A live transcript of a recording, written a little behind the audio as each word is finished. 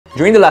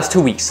During the last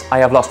 2 weeks, I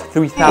have lost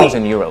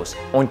 3,000 euros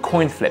on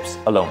coin flips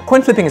alone.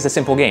 Coin flipping is a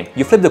simple game.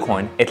 You flip the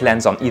coin, it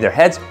lands on either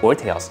heads or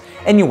tails,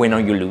 and you win or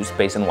you lose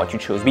based on what you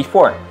chose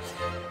before.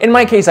 In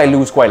my case, I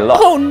lose quite a lot.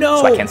 Oh no!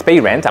 So I can't pay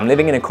rent, I'm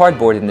living in a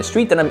cardboard in the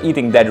street, and I'm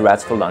eating dead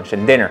rats for lunch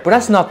and dinner. But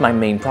that's not my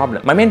main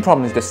problem. My main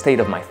problem is the state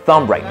of my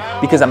thumb right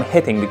now, because I'm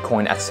hitting the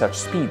coin at such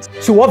speeds.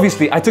 So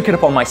obviously, I took it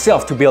upon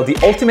myself to build the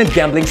ultimate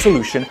gambling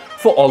solution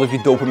for all of you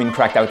dopamine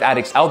cracked out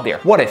addicts out there.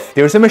 What if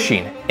there's a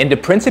machine in the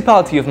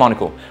Principality of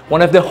Monaco,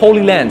 one of the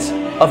holy lands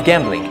of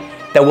gambling,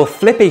 that will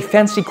flip a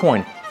fancy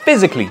coin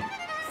physically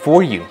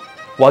for you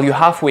while you're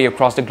halfway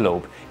across the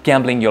globe,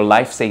 gambling your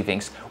life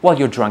savings while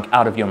you're drunk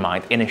out of your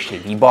mind in a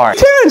shady bar.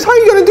 Terrence, how are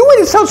you gonna do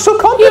it? It sounds so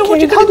complicated. Yeah, what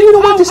you how gonna do you do?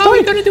 know what to How are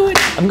you start? gonna do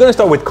it? I'm gonna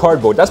start with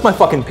cardboard. That's my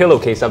fucking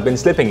pillowcase I've been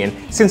sleeping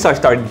in since I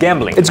started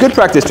gambling. It's good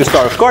practice to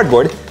start with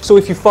cardboard, so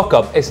if you fuck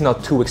up, it's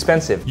not too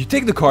expensive. You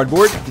take the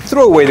cardboard, you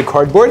throw away the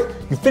cardboard,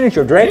 you finish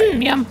your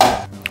drink. Yum.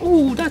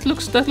 Ooh, that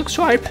looks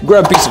sharp.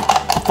 Grab a piece of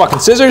fucking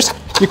scissors,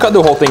 you cut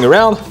the whole thing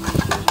around.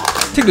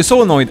 Take the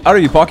solenoid out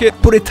of your pocket,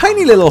 put a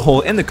tiny little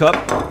hole in the cup,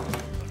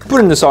 put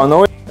in the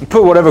solenoid, and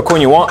put whatever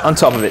coin you want on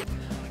top of it.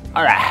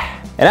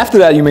 Alright. And after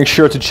that, you make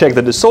sure to check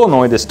that the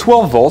solenoid is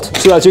 12 volt,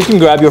 so that you can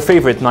grab your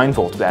favorite 9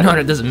 volt battery. No,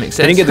 that doesn't make sense.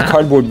 Then you get the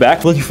cardboard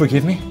back. Will you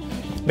forgive me?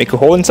 Make a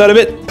hole inside of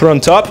it, put it on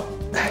top.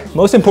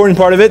 Most important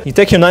part of it, you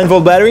take your 9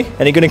 volt battery,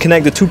 and you're gonna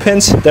connect the 2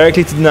 pins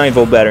directly to the 9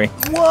 volt battery.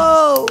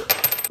 Whoa!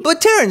 But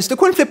Terrence, the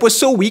coin flip was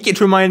so weak it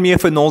reminded me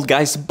of an old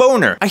guy's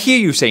boner. I hear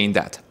you saying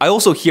that. I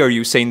also hear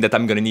you saying that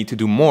I'm gonna need to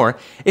do more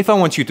if I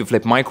want you to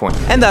flip my coin.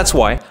 And that's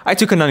why I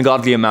took an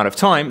ungodly amount of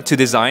time to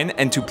design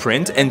and to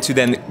print and to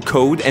then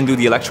code and do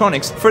the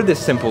electronics for this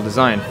simple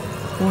design.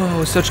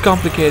 Whoa, such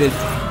complicated.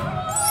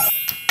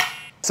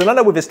 So now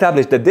that we've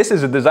established that this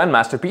is a design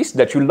masterpiece,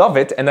 that you love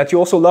it, and that you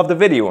also love the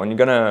video, and you're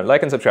gonna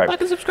like and subscribe. Like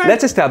and subscribe.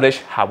 Let's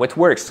establish how it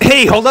works.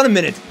 Hey, hold on a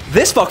minute.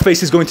 This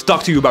fuckface is going to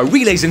talk to you about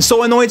relays and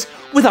solenoids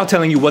without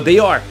telling you what they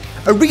are.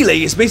 A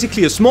relay is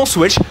basically a small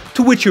switch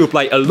to which you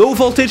apply a low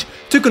voltage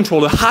to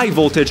control a high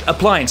voltage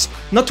appliance,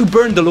 not to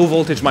burn the low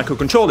voltage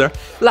microcontroller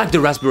like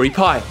the Raspberry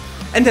Pi.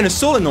 And then a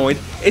solenoid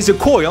is a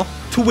coil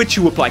to which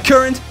you apply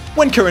current.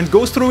 When current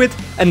goes through it,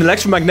 an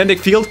electromagnetic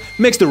field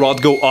makes the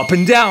rod go up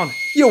and down.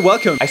 You're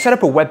welcome. I set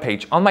up a web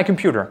page on my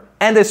computer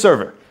and a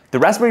server. The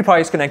Raspberry Pi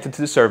is connected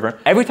to the server.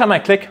 Every time I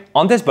click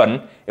on this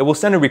button, it will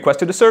send a request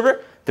to the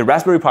server, the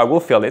Raspberry Pi will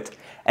fill it,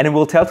 and it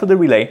will tell to the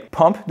relay,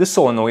 pump the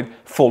solenoid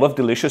full of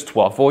delicious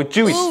 12 volt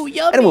juice. Ooh,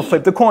 yummy. And it will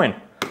flip the coin.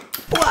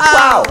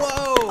 Wow!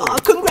 Oh,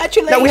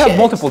 congratulations! Now we have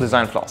multiple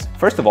design flaws.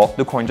 First of all,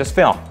 the coin just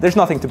fell. There's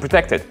nothing to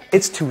protect it.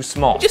 It's too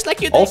small. Just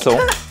like you think. Also,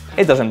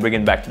 it doesn't bring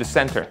it back to the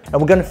center.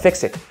 And we're gonna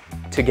fix it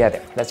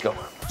together. Let's go.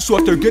 So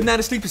after a good night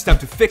of sleep, it's time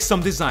to fix some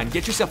design.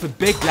 Get yourself a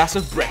big glass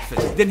of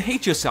breakfast. Then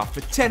hate yourself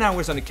for 10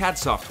 hours on the CAD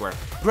software.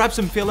 Grab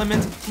some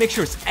filament, make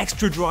sure it's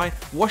extra dry,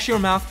 wash your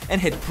mouth, and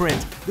hit print.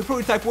 The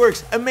prototype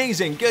works.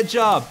 Amazing, good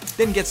job.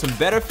 Then get some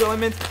better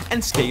filament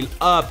and scale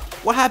up.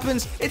 What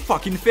happens? It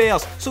fucking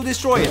fails. So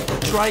destroy it.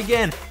 Try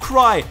again.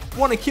 Cry.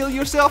 Wanna kill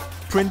yourself?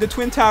 Print the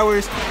twin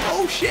towers.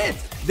 Oh shit.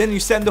 Then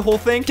you send the whole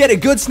thing, get a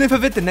good sniff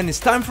of it, and then it's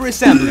time for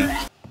assembly.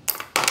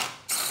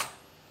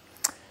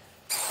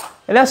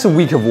 And that's a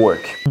week of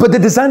work. But the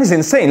design is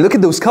insane. Look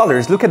at those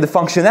colors, look at the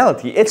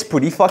functionality. It's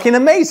pretty fucking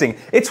amazing.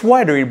 It's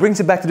wider, it brings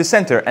it back to the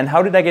center. And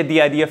how did I get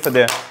the idea for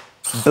the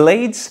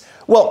blades?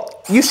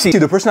 Well, you see,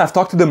 the person I've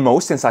talked to the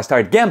most since I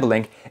started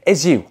gambling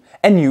is you.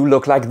 And you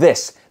look like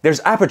this. There's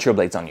aperture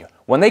blades on you.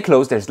 When they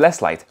close, there's less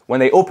light.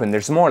 When they open,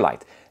 there's more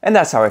light. And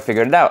that's how I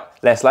figured it out.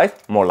 Less light,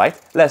 more light,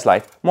 less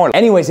light, more light.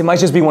 Anyways, it might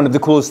just be one of the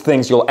coolest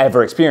things you'll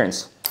ever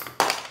experience.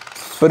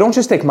 But don't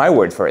just take my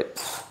word for it.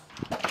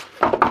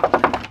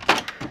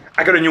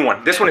 I got a new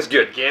one. This one is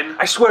good. Again?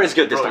 I swear it's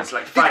good this time. It's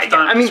like 5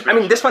 times. I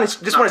mean, this one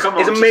is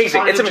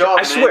amazing. It's amazing.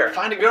 I swear.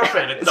 Find a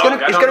girlfriend. It's gonna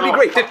be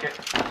great.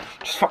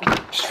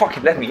 Just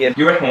fucking let me in.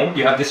 You're at home.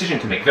 You have a decision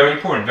to make. Very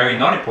important. Very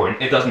not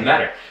important. It doesn't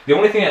matter. The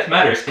only thing that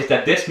matters is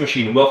that this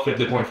machine will flip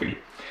the coin for you.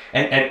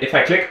 And if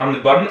I click on the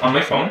button on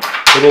my phone,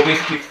 it will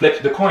basically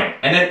flip the coin.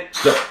 And then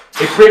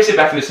it brings it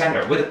back to the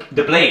center with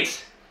the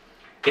blades.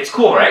 It's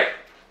cool, right?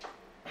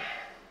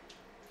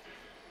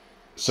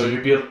 So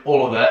you built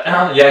all of that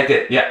Yeah, I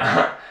did.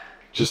 Yeah.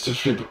 just to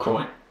flip a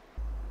coin.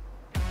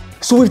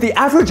 So if the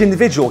average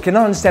individual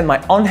cannot understand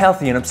my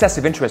unhealthy and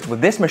obsessive interest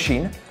with this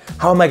machine,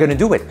 how am I going to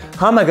do it?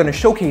 How am I going to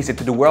showcase it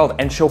to the world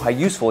and show how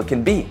useful it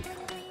can be?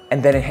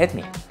 And then it hit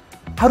me.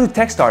 How do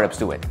tech startups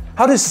do it?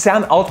 How does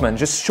Sam Altman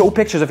just show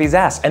pictures of his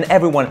ass and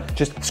everyone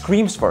just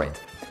screams for it?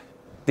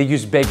 They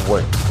use big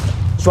words.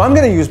 So I'm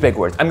going to use big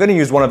words. I'm going to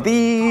use one of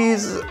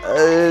these,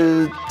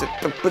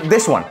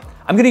 this one.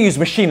 I'm going to use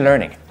machine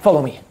learning.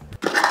 Follow me.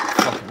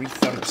 I really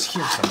thought it was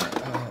here somewhere.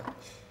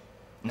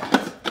 No.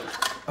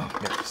 Oh,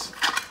 there it is.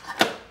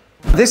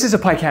 This is a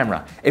Pi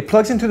camera. It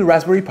plugs into the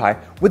Raspberry Pi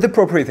with the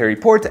proprietary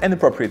port and the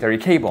proprietary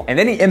cable. And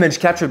any image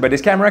captured by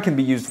this camera can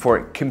be used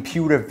for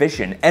computer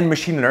vision and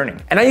machine learning.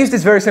 And I used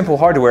this very simple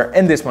hardware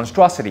in this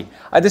monstrosity.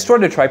 I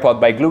destroyed the tripod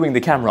by gluing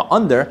the camera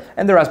under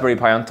and the Raspberry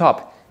Pi on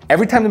top.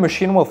 Every time the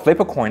machine will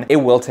flip a coin, it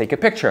will take a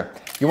picture.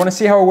 You want to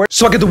see how it works?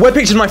 So I get the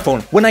webpage on my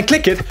phone. When I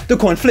click it, the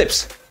coin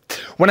flips.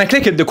 When I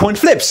click it, the coin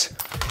flips.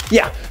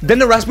 Yeah, then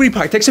the Raspberry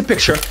Pi takes a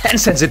picture and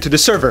sends it to the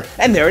server.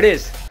 And there it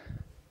is.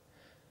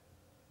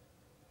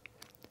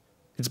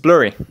 It's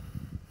blurry.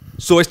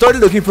 So I started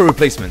looking for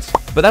replacements,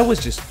 but that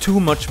was just too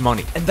much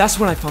money. And that's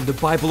when I found the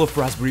Bible of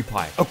Raspberry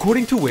Pi,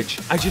 according to which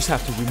I just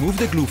have to remove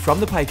the glue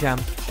from the Pi cam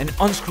and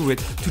unscrew it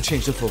to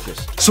change the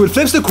focus. So it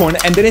flips the coin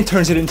and then it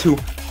turns it into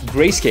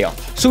grayscale,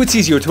 so it's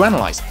easier to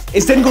analyze.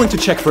 It's then going to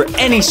check for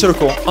any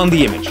circle on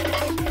the image.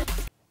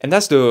 And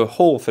that's the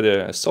hole for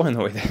the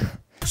solenoid.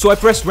 So I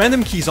pressed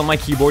random keys on my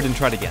keyboard and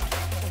tried again.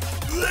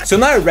 So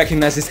now it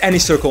recognizes any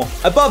circle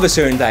above a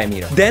certain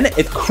diameter. Then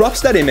it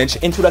crops that image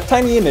into that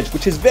tiny image,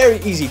 which is very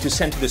easy to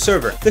send to the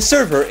server. The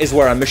server is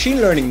where a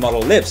machine learning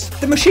model lives.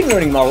 The machine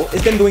learning model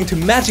is then going to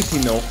magically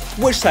know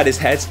which side is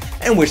heads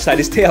and which side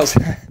is tails.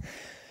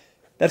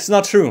 That's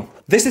not true.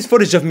 This is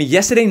footage of me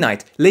yesterday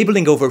night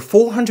labeling over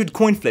 400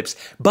 coin flips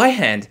by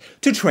hand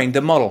to train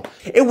the model.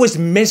 It was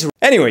miserable.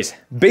 Anyways,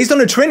 based on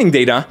the training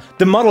data,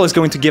 the model is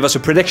going to give us a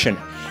prediction.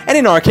 And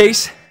in our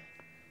case,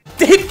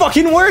 it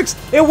fucking works!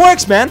 It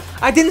works, man!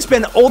 I didn't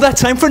spend all that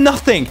time for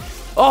nothing!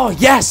 Oh,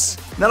 yes!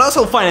 Now that's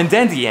all fine and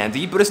dandy,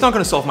 Andy, but it's not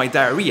gonna solve my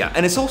diarrhea,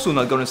 and it's also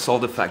not gonna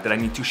solve the fact that I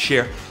need to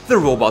share the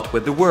robot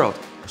with the world.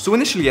 So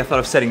initially I thought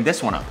of setting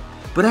this one up,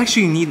 but I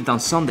actually need it on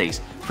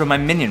Sundays for my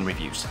Minion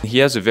reviews. He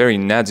has a very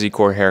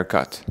Nazi-core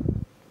haircut.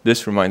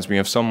 This reminds me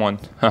of someone.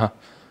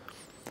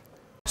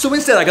 So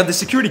instead I got the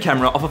security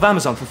camera off of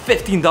Amazon for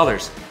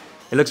 $15.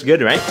 It looks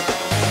good, right?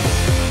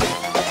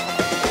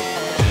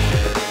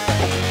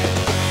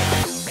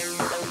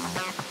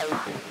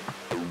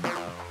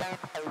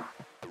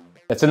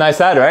 It's a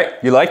nice ad, right?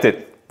 You liked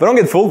it. But don't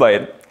get fooled by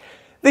it.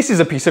 This is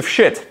a piece of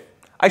shit.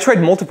 I tried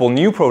multiple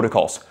new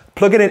protocols,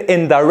 plugging it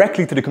in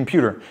directly to the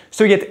computer,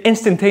 so you get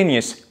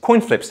instantaneous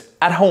coin flips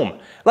at home,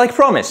 like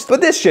promised.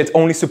 But this shit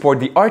only supports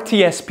the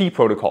RTSP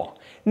protocol,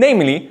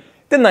 namely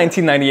the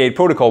 1998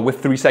 protocol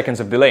with 3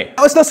 seconds of delay.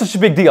 Now it's not such a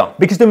big deal,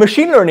 because the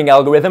machine learning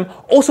algorithm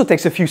also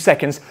takes a few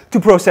seconds to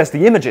process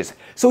the images.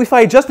 So if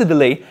I adjust the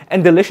delay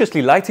and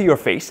deliciously lie to your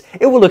face,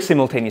 it will look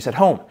simultaneous at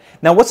home.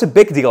 Now what's a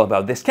big deal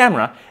about this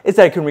camera is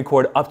that I can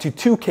record up to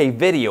 2K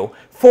video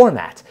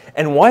format.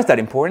 And why is that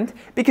important?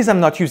 Because I'm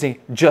not using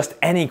just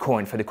any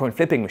coin for the coin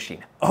flipping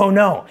machine. Oh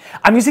no,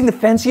 I'm using the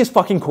fanciest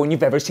fucking coin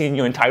you've ever seen in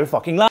your entire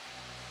fucking life.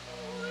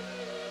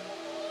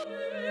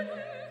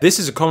 This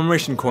is a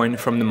commemoration coin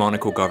from the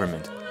Monaco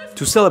government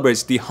to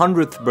celebrate the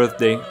 100th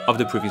birthday of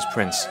the previous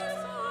prince.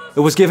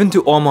 It was given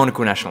to all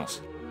Monaco nationals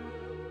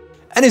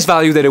and is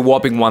valued at a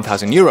whopping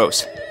 1,000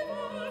 euros.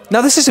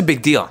 Now this is a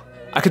big deal.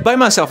 I could buy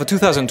myself a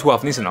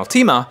 2012 Nissan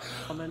Altima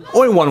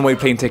or a one-way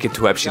plane ticket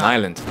to Epstein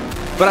Island,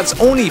 but that's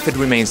only if it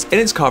remains in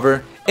its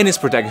cover in its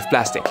protective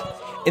plastic.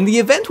 In the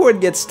event where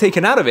it gets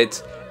taken out of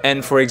it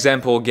and, for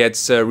example,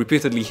 gets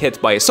repeatedly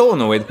hit by a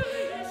solenoid,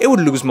 it would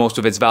lose most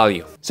of its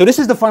value. So this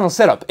is the final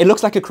setup. It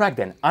looks like a crack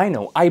den. I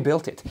know, I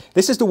built it.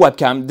 This is the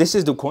webcam, this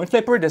is the coin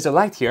flipper, there's a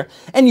light here,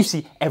 and you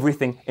see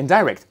everything in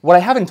direct. What I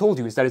haven't told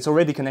you is that it's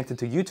already connected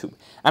to YouTube.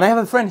 And I have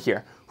a friend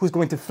here who's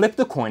going to flip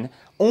the coin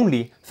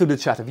only through the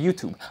chat of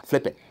YouTube.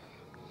 Flip it.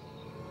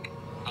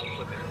 I'll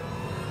flip it.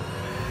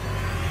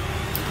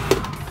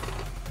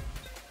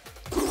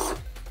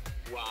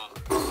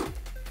 Wow.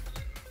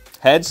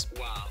 Heads?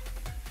 Wow.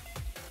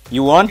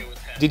 You won?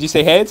 Did you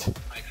say heads? Yeah.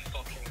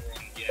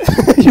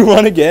 You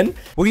won again?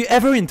 Were you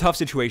ever in a tough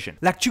situation,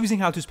 like choosing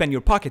how to spend your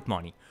pocket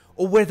money,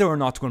 or whether or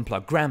not to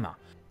unplug grandma,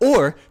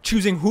 or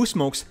choosing who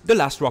smokes the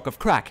last rock of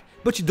crack,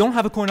 but you don't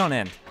have a coin on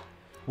end?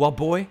 Well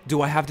boy,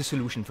 do I have the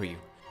solution for you.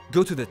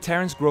 Go to the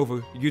Terence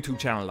Grover YouTube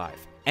channel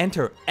live,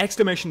 enter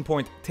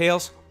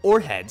 !tails or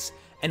heads,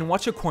 and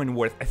watch a coin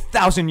worth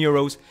 1,000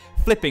 euros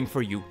flipping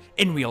for you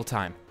in real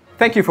time.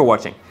 Thank you for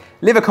watching.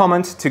 Leave a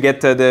comment to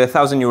get the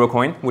 1,000 euro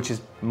coin, which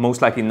is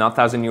most likely not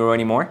 1,000 euro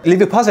anymore.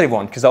 Leave a positive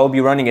one, because I will be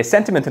running a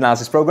sentiment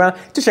analysis program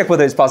to check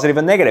whether it's positive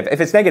or negative.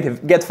 If it's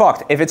negative, get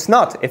fucked. If it's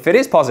not, if it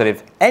is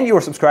positive and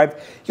you're subscribed,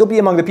 you'll be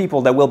among the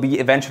people that will be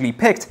eventually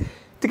picked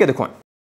to get the coin.